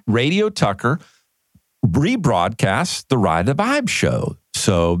Radio Tucker rebroadcasts the Ride the Vibe show.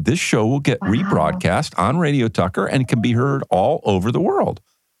 So this show will get rebroadcast on Radio Tucker and can be heard all over the world.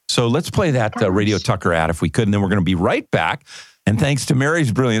 So let's play that Radio Tucker ad if we could, and then we're going to be right back. And thanks to Mary's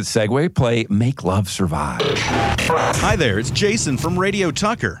brilliant segue, play Make Love Survive. Hi there, it's Jason from Radio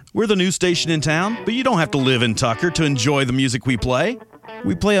Tucker. We're the new station in town, but you don't have to live in Tucker to enjoy the music we play.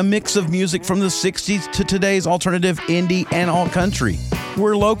 We play a mix of music from the 60s to today's alternative, indie, and alt country.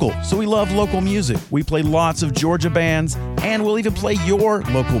 We're local, so we love local music. We play lots of Georgia bands, and we'll even play your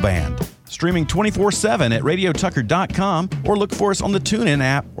local band. Streaming 24/7 at radiotucker.com, or look for us on the TuneIn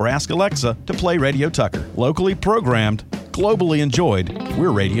app, or ask Alexa to play Radio Tucker. Locally programmed, globally enjoyed,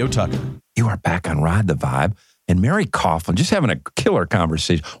 we're Radio Tucker. You are back on Ride the Vibe, and Mary Coughlin just having a killer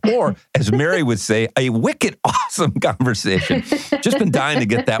conversation, or as Mary would say, a wicked awesome conversation. Just been dying to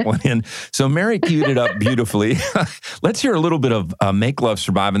get that one in. So Mary queued it up beautifully. Let's hear a little bit of Make Love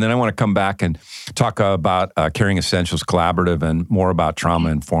Survive, and then I want to come back and talk about Caring Essentials Collaborative and more about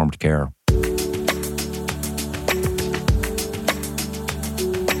trauma-informed care.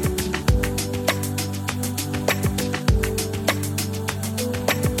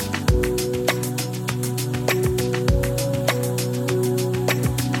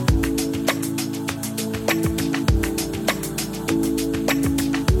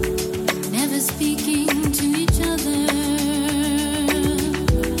 Never speaking to each other,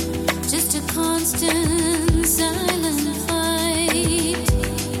 just a constant silent fight,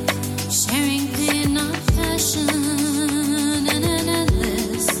 sharing pain, not passion, and an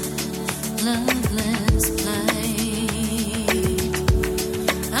endless, loveless plight.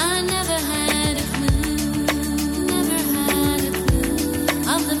 I never had a clue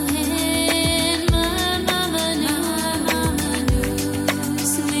of the pain my mama knew,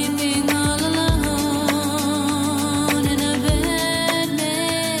 sleeping all alone in a bed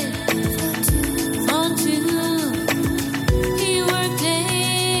made for two. He worked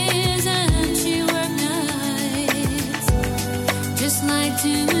days and she worked nights, just like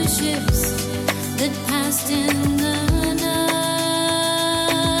two ships that passed in the night.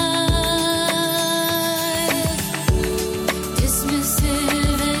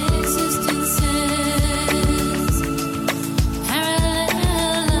 Dismissive existences,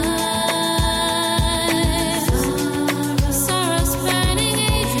 parallel lives, sorrow spanning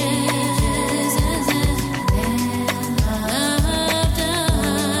ages, and love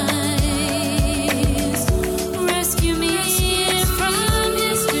dies. Rescue me from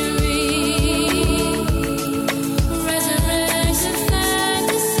history.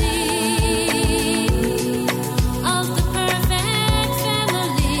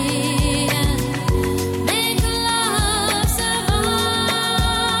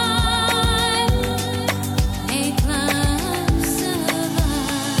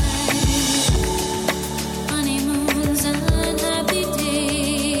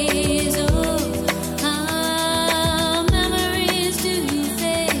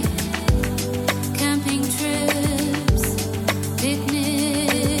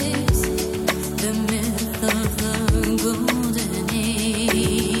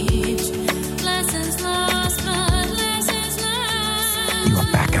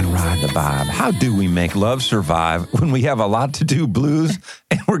 Ride the Vibe. How do we make love survive when we have a lot to do blues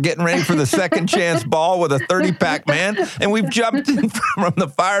and we're getting ready for the second chance ball with a 30-pack, man, and we've jumped in from the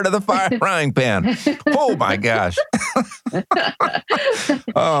fire to the frying pan. Oh, my gosh.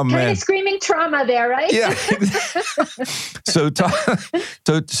 Oh, man. Kind of screaming trauma there, right? Yeah. So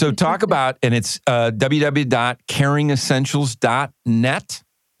talk about, and it's www.caringessentials.net.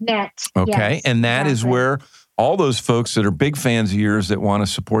 Net. Okay. Yes, and that is exactly. where all those folks that are big fans of yours that want to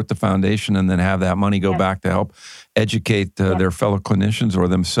support the foundation and then have that money go back to help educate their fellow clinicians or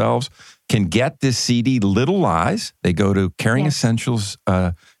themselves can get this CD, Little Lies. They go to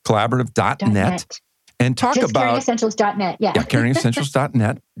caringessentialscollaborative.net and talk Just about caringessentials.net. Yeah.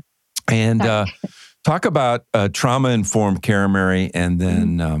 caringessentials.net and talk about trauma-informed care, Mary, and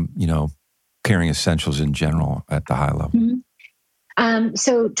then, Caring Essentials in general at the high level. Mm-hmm.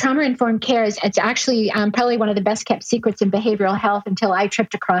 So trauma-informed care it's actually probably one of the best kept secrets in behavioral health until I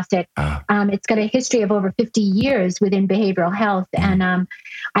tripped across it. It's got a history of over 50 years within behavioral health. And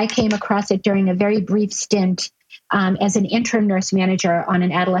I came across it during a very brief stint as an interim nurse manager on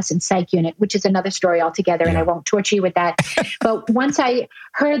an adolescent psych unit, which is another story altogether, and I won't torture you with that. But once I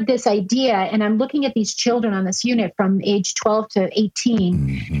heard this idea, and I'm looking at these children on this unit from age 12 to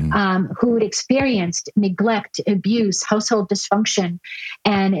 18 who had experienced neglect, abuse, household dysfunction,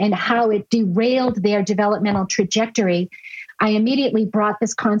 and how it derailed their developmental trajectory, I immediately brought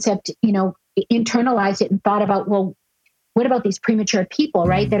this concept, internalized it and thought about, well, what about these premature people,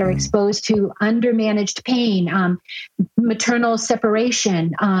 right, that are exposed to undermanaged pain, maternal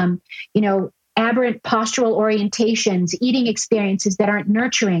separation, aberrant postural orientations, eating experiences that aren't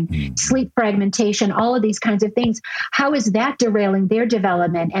nurturing, sleep fragmentation, all of these kinds of things. How is that derailing their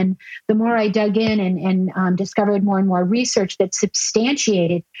development? And the more I dug in and discovered more and more research that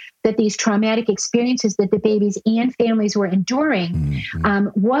substantiated that these traumatic experiences that the babies and families were enduring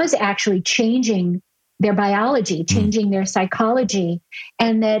was actually changing their biology, changing their psychology,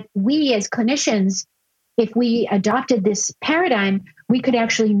 and that we as clinicians, if we adopted this paradigm, we could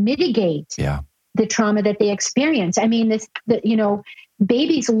actually mitigate the trauma that they experience. I mean,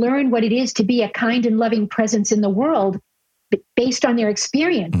 babies learn what it is to be a kind and loving presence in the world based on their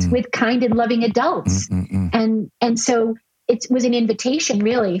experience with kind and loving adults. And so it was an invitation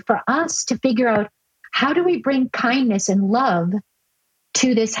really for us to figure out, how do we bring kindness and love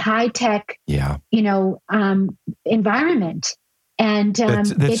to this high-tech, environment? And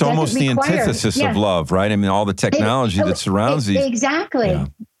that's almost the antithesis of love, right? I mean, all the technology that surrounds these. Exactly.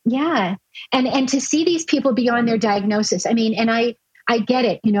 Yeah. And to see these people beyond their diagnosis. I mean, and I get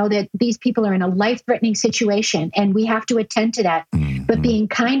it, that these people are in a life-threatening situation and we have to attend to that. But being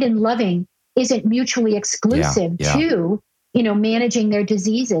kind and loving isn't mutually exclusive to, managing their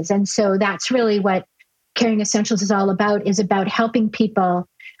diseases. And so that's really what Caring Essentials is all about, is about helping people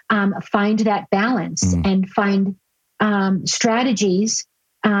find that balance and find strategies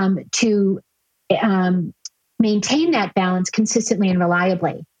to maintain that balance consistently and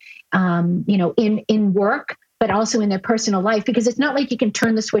reliably, in work, but also in their personal life, because it's not like you can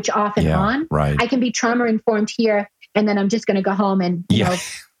turn the switch off and on. Right. I can be trauma informed here, and then I'm just going to go home and, be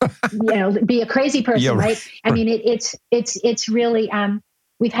a crazy person. Right. I mean, it's really,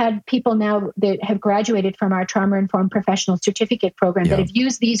 we've had people now that have graduated from our trauma-informed professional certificate program that have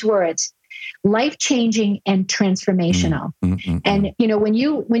used these words, life-changing and transformational. And, when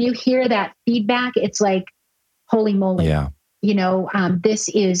you hear that feedback, it's like, holy moly, this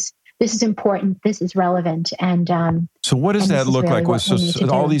is important. This is relevant. And so what does that look like? So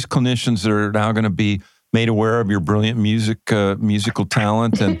all these clinicians that are now going to be made aware of your brilliant musical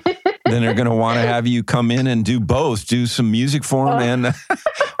talent, and then they're going to want to have you come in and do both, do some music for them and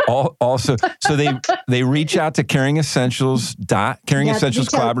also. So they reach out to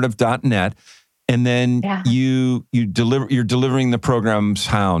caringessentialscollaborative.net, and then you're delivering the programs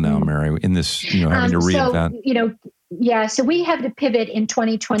how now, Mary, in this, having to reinvent. So we have to pivot in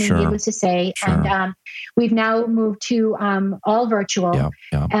 2020, needless to say. And we've now moved to all virtual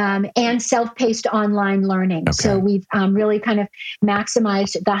and self-paced online learning. Okay. So we've really kind of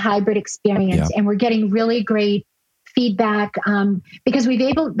maximized the hybrid experience, and we're getting really great feedback because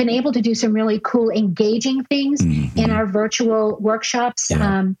we've been able to do some really cool, engaging things in our virtual workshops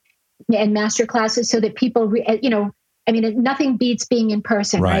and master classes, so that people, nothing beats being in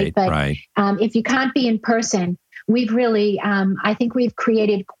person, right? But if you can't be in person, we've really, I think we've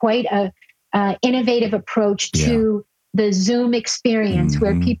created quite a innovative approach to the Zoom experience,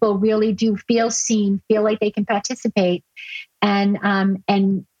 where people really do feel seen, feel like they can participate, and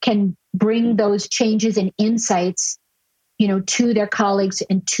can bring those changes and insights, to their colleagues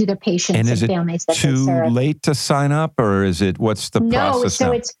and to their patients and families that they serve. Is it too late to sign up, or is it, what's the process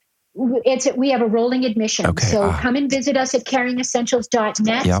now? we have a rolling admission. Okay. So come and visit us at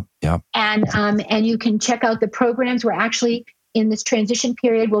caringessentials.net. Yep. And you can check out the programs. We're actually in this transition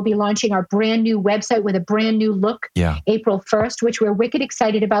period. We'll be launching our brand new website with a brand new look April 1st, which we're wicked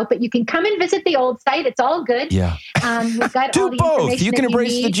excited about. But you can come and visit the old site. It's all good. Yeah. We've got do all the both. information You can that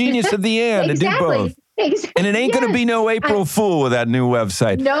embrace need. the genius of the end Exactly. and do both. Exactly. And it ain't going to be no April Fool with that new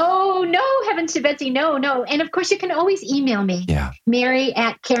website. No, heavens to Betsy, no. And of course, you can always email me, Mary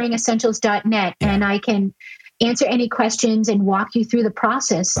at caringessentials.net, and I can answer any questions and walk you through the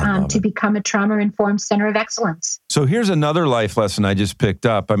process to become a trauma-informed center of excellence. So here's another life lesson I just picked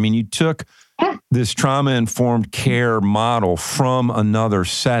up. I mean, you took this trauma-informed care model from another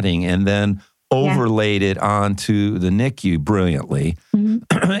setting and then overlaid it onto the NICU brilliantly.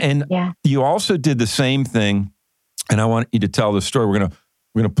 Mm-hmm. And you also did the same thing. And I want you to tell the story. We're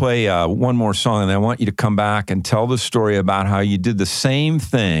gonna play one more song, and then I want you to come back and tell the story about how you did the same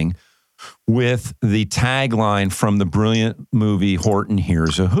thing with the tagline from the brilliant movie Horton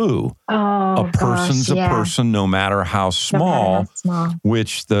Hears a Who. Oh, a person's a person, no matter how small,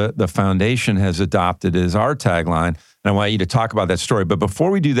 which the foundation has adopted as our tagline. And I want you to talk about that story. But before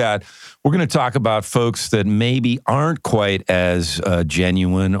we do that, we're going to talk about folks that maybe aren't quite as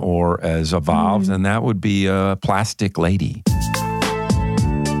genuine or as evolved, and that would be a Plastic Lady.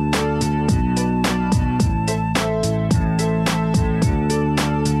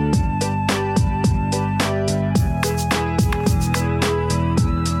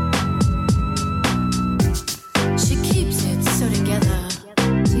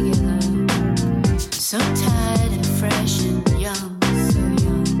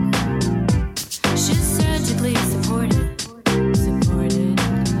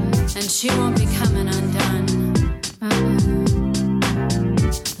 She won't be coming undone.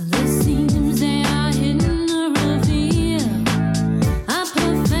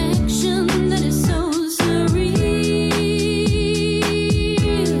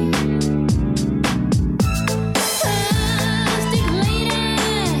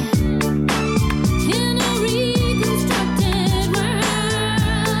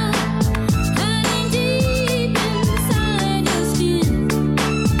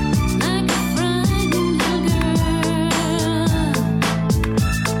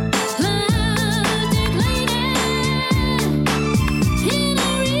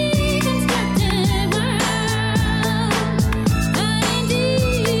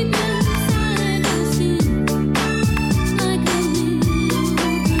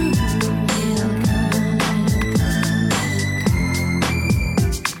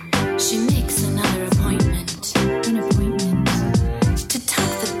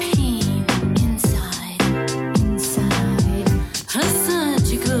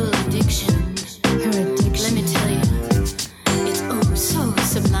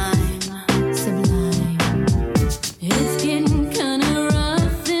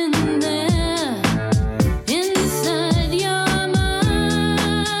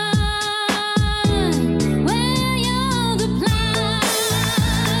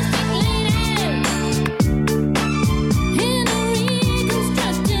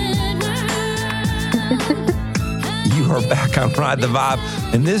 are back on Ride the Vibe.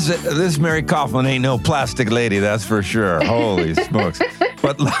 And this Mary Coughlin ain't no plastic lady, that's for sure. Holy smokes.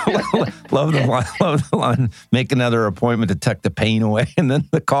 But love the line, make another appointment to tuck the pain away, and then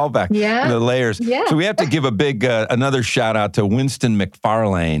the callback, the layers. Yeah. So we have to give a big, another shout out to Winston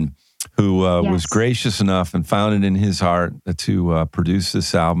McFarlane, who was gracious enough and found it in his heart to produce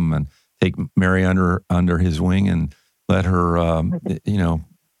this album and take Mary under his wing and let her,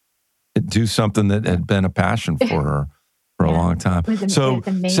 do something that had been a passion for her for a long time. So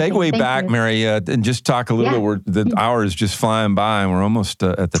segue back, Mary, and just talk a little bit. The hour is just flying by, and we're almost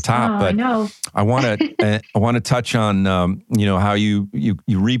at the top. But I know. I want to touch on how you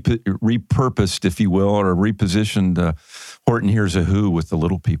repurposed, if you will, or repositioned Horton Hears a Who with the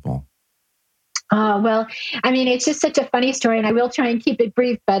little people. Well, I mean, it's just such a funny story, and I will try and keep it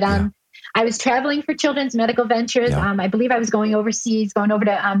brief. But I was traveling for Children's Medical Ventures. I believe I was going overseas, going over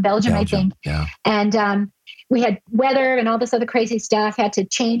to Belgium, I think. Yeah. And we had weather and all this other crazy stuff, had to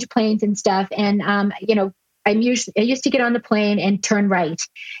change planes and stuff. And, I used to get on the plane and turn right.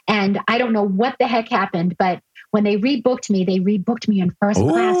 And I don't know what the heck happened, but when they rebooked me in first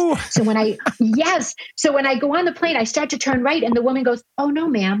class. So when I go on the plane, I start to turn right and the woman goes, "Oh no,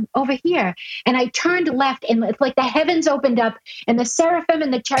 ma'am, over here." And I turned left and it's like the heavens opened up and the seraphim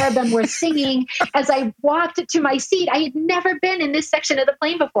and the cherubim were singing as I walked to my seat. I had never been in this section of the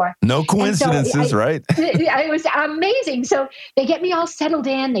plane before. No coincidences, right? It was amazing. So they get me all settled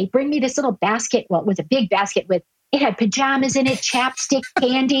in. They bring me this little basket. Well, it was a big basket with It had pajamas in it, chapstick,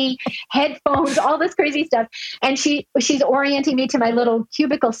 candy, headphones, all this crazy stuff. And she's orienting me to my little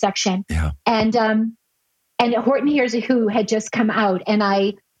cubicle section. Yeah. And Horton Hears a Who had just come out, and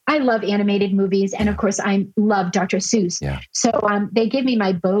I love animated movies, and of course I love Dr. Seuss. Yeah. So they give me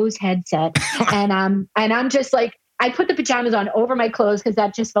my Bose headset, and I'm just like, I put the pajamas on over my clothes because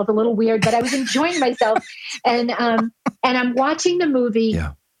that just felt a little weird, but I was enjoying myself, and I'm watching the movie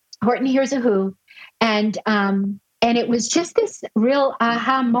Horton Hears a Who, and it was just this real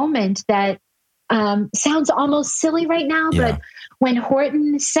aha moment that sounds almost silly right now, but when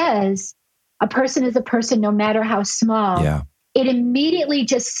Horton says a person is a person no matter how small, it immediately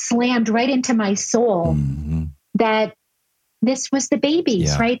just slammed right into my soul that this was the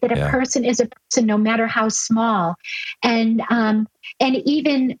babies, right? That a person is a person no matter how small. And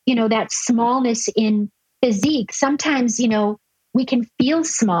even, that smallness in physique, sometimes, we can feel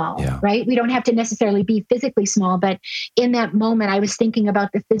small, right? We don't have to necessarily be physically small, but in that moment, I was thinking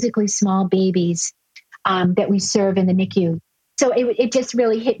about the physically small babies that we serve in the NICU. So it just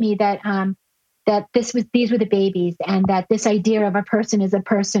really hit me that these were the babies, and that this idea of a person is a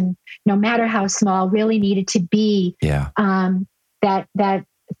person, no matter how small, really needed to be that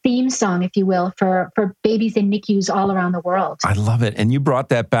theme song, if you will, for babies in NICUs all around the world. I love it. And you brought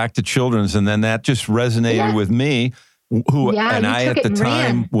that back to children's, and then that just resonated with me, and I at the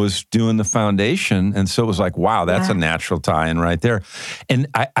time was doing the foundation. And so it was like, wow, that's a natural tie-in right there. And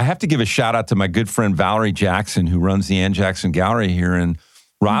I have to give a shout out to my good friend Valerie Jackson, who runs the Ann Jackson Gallery here in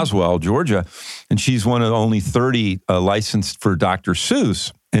Roswell, Georgia. And she's one of only 30 licensed for Dr.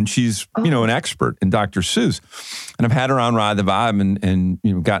 Seuss. And she's, an expert in Dr. Seuss. And I've had her on Ride the Vibe and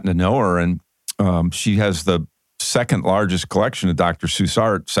gotten to know her. And she has the second largest collection of Dr. Seuss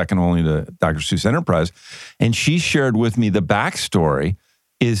art, second only to Dr. Seuss Enterprise. And she shared with me the backstory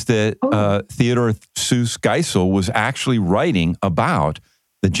is that Theodore Seuss Geisel was actually writing about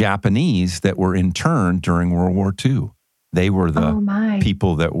the Japanese that were interned during World War II. They were the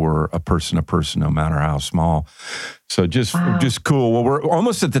people that were a person, no matter how small. So just cool. Well, we're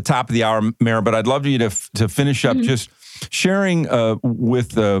almost at the top of the hour, Mara, but I'd love you to finish up just sharing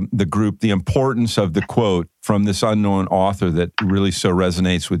with the group the importance of the quote from this unknown author that really so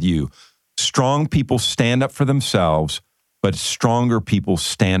resonates with you. Strong people stand up for themselves, but stronger people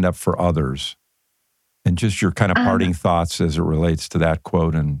stand up for others. And just your kind of parting thoughts as it relates to that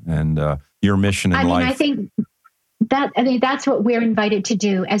quote and your mission in life. I think that's what we're invited to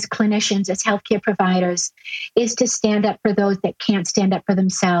do as clinicians, as healthcare providers, is to stand up for those that can't stand up for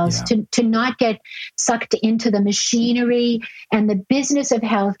themselves, to not get sucked into the machinery and the business of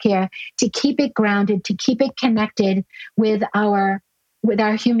healthcare, to keep it grounded, to keep it connected with our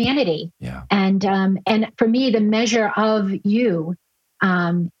humanity. Yeah. And for me, the measure of you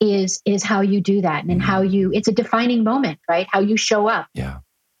is how you do that, and how it's a defining moment, right? How you show up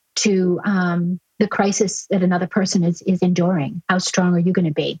to the crisis that another person is enduring. How strong are you going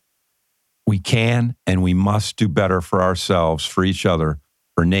to be? We can and we must do better for ourselves, for each other,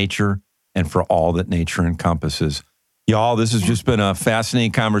 for nature, and for all that nature encompasses. Y'all, this has just been a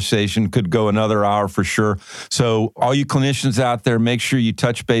fascinating conversation. Could go another hour for sure. So all you clinicians out there, make sure you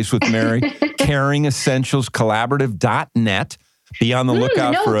touch base with Mary. CaringEssentialsCollaborative.net. Be on the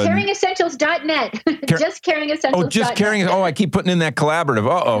lookout for CaringEssentials.net. Just CaringEssentials.net. Oh, just Caring. Oh, I keep putting in that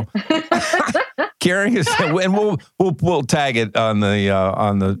collaborative. Caring and we'll tag it on the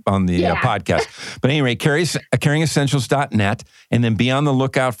podcast. But anyway, CaringEssentials.net, and then be on the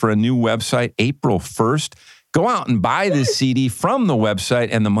lookout for a new website April 1st. Go out and buy this CD from the website,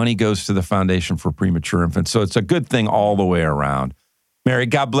 and the money goes to the Foundation for Premature Infants. So it's a good thing all the way around. Mary,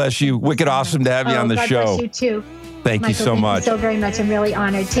 God bless you. Wicked awesome to have you on the show. God bless you too. Thank you so much. Thank you so very much. I'm really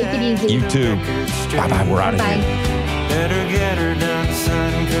honored. Take it easy. You too. Bye-bye. We're out of here. Better get her done,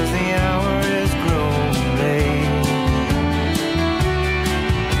 son, because the hour is growing late.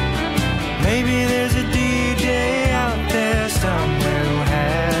 Maybe there's a DJ out there somewhere who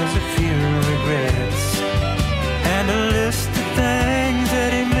has a few regrets and a list of things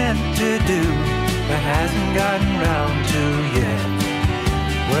that he meant to do but hasn't gotten round to yet.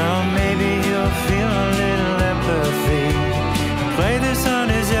 Well, maybe he'll feel a little empathy and play this on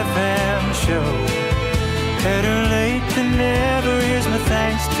his FM show. Better late than never. Here's my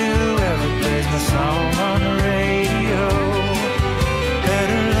thanks to whoever plays my song.